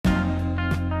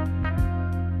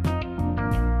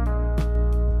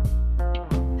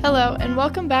Hello, and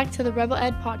welcome back to the Rebel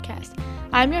Ed Podcast.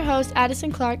 I'm your host,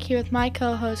 Addison Clark, here with my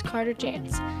co-host, Carter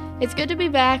Jantz. It's good to be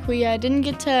back. We didn't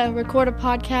get to record a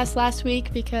podcast last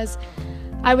week because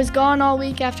I was gone all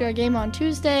week after a game on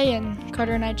Tuesday, and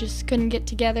Carter and I just couldn't get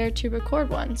together to record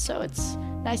one, so it's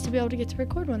nice to be able to get to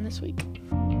record one this week.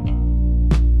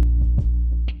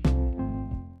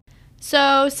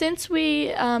 So since we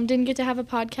didn't get to have a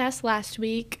podcast last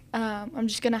week, I'm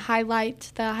just going to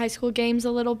highlight the high school games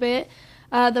a little bit.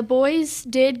 The boys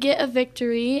did get a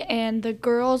victory, and the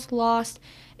girls lost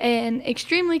an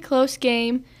extremely close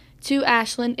game to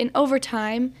Ashland in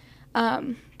overtime.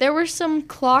 There were some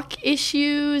clock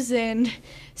issues and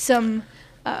some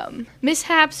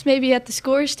mishaps maybe at the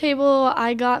scores table.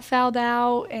 I got fouled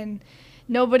out, and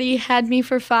nobody had me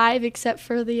for 5 except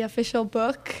for the official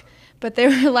book. But there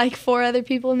were like 4 other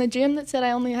people in the gym that said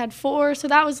I only had 4, so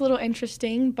that was a little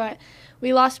interesting. But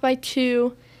we lost by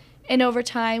 2 in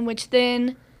overtime, which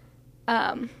then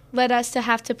led us to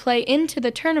have to play into the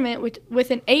tournament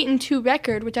with an 8-2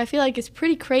 record, which I feel like is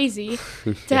pretty crazy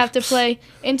to have to play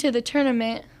into the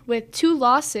tournament with 2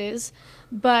 losses.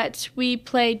 But we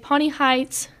played Pawnee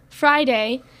Heights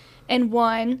Friday and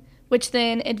won, which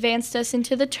then advanced us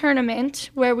into the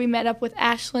tournament where we met up with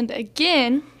Ashland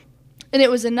again. And it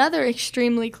was another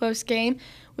extremely close game.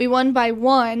 We won by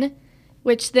 1,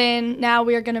 which then now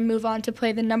we are going to move on to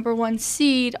play the number 1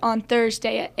 seed on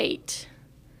Thursday at 8.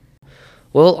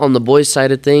 Well, on the boys'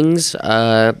 side of things,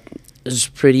 it was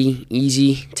pretty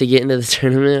easy to get into the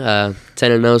tournament.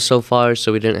 10-0 so far,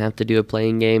 so we didn't have to do a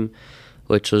playing game,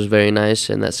 which was very nice,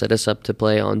 and that set us up to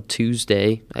play on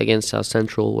Tuesday against South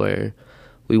Central, where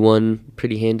we won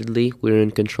pretty handedly. We were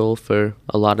in control for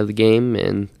a lot of the game,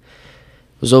 and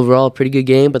it was overall a pretty good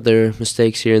game, but there are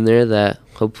mistakes here and there that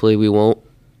hopefully we won't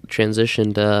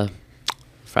transition to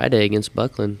Friday against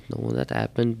Buckland. Don't want that to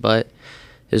happen, but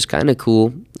it was kind of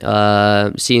cool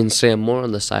seeing Sam Moore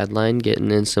on the sideline, getting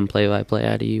in some play-by-play.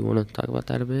 Adi, you want to talk about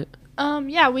that a bit?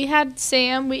 Yeah, we had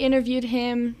Sam. We interviewed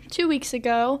him 2 weeks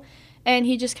ago, and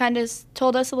he just kind of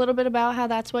told us a little bit about how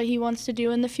that's what he wants to do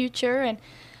in the future, and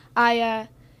I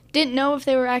didn't know if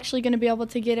they were actually going to be able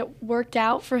to get it worked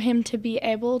out for him to be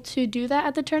able to do that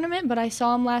at the tournament, but I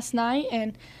saw him last night,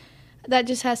 and that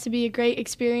just has to be a great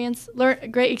experience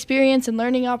and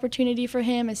learning opportunity for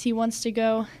him as he wants to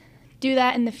go do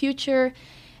that in the future.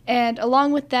 And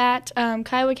along with that,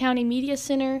 Kiowa County Media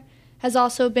Center has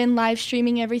also been live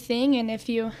streaming everything, and if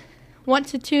you want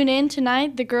to tune in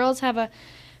tonight, the girls have a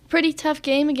pretty tough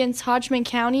game against Hodgman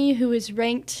County, who is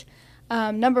ranked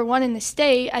number 1 in the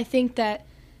state. I think that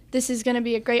this is going to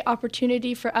be a great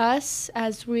opportunity for us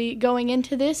as we going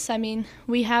into this. I mean,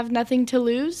 we have nothing to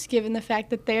lose given the fact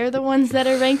that they're the ones that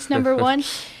are ranked number 1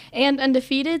 and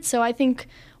undefeated. So I think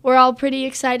we're all pretty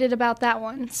excited about that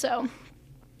one. So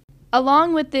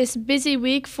along with this busy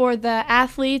week for the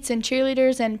athletes and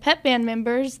cheerleaders and pep band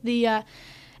members, the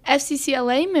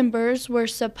FCCLA members were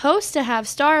supposed to have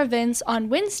star events on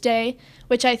Wednesday,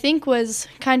 which I think was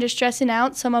kind of stressing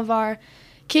out some of our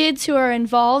kids who are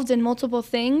involved in multiple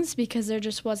things because there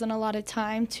just wasn't a lot of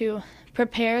time to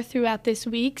prepare throughout this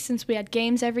week since we had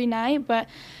games every night. But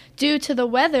due to the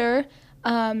weather,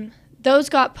 those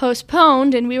got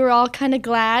postponed, and we were all kind of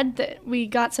glad that we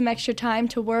got some extra time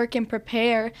to work and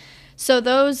prepare. So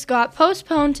those got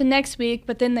postponed to next week,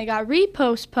 but then they got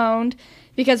repostponed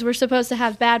because we're supposed to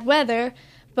have bad weather.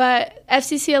 But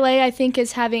FCCLA, I think,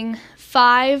 is having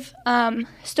 5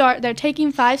 they're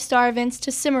taking 5 star events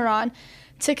to Cimarron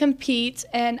to compete,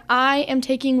 and I am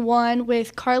taking one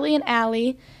with Carly and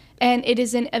Allie, and it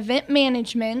is in event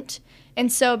management.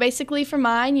 And so basically for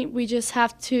mine, we just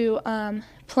have to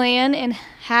plan and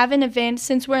have an event.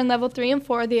 Since we're in level 3 and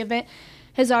 4, the event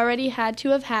has already had to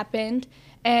have happened,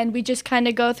 and we just kind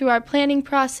of go through our planning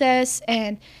process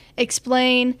and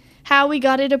explain how we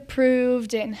got it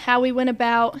approved and how we went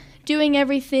about doing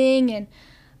everything,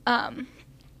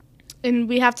 and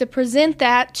we have to present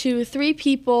that to 3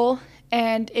 people.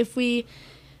 And if we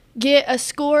get a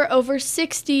score over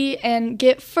 60 and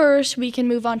get first, we can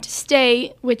move on to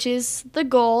state, which is the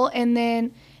goal. And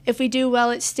then if we do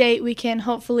well at state, we can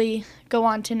hopefully go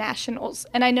on to nationals.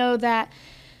 And I know that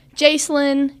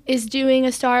Jacelyn is doing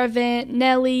a star event.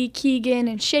 Nellie, Keegan,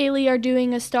 and Shaylee are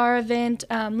doing a star event.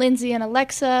 Lindsay and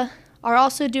Alexa are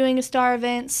also doing a star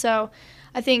event. So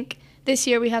I think this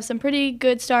year we have some pretty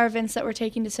good star events that we're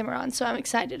taking to Cimarron. So I'm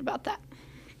excited about that.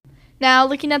 Now,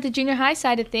 looking at the junior high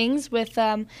side of things, with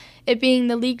it being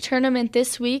the league tournament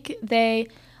this week, they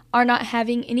are not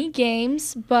having any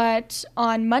games, but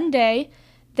on Monday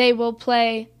they will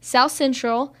play South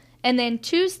Central, and then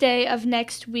Tuesday of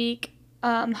next week,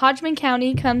 Hodgman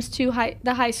County comes to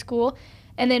the high school,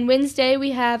 And then Wednesday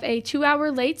we have a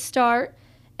 2-hour late start.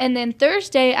 And then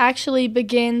Thursday actually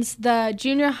begins the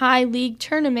junior high league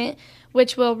tournament,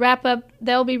 which will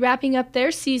they'll be wrapping up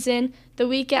their season the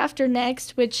week after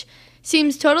next, which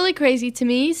seems totally crazy to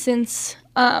me since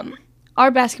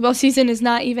our basketball season is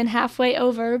not even halfway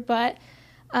over. But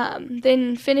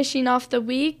then finishing off the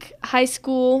week, high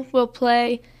school will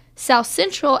play South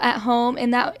Central at home,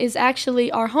 and that is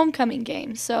actually our homecoming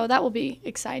game. So that will be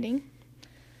exciting.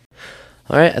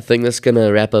 All right, I think that's going to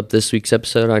wrap up this week's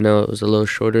episode. I know it was a little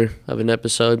shorter of an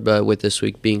episode, but with this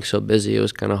week being so busy, it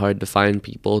was kind of hard to find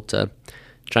people to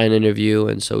try and interview,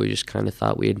 and so we just kind of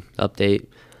thought we'd update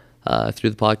through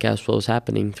the podcast what was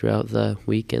happening throughout the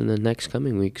week and the next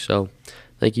coming week. So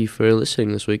thank you for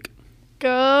listening this week.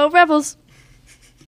 Go Rebels!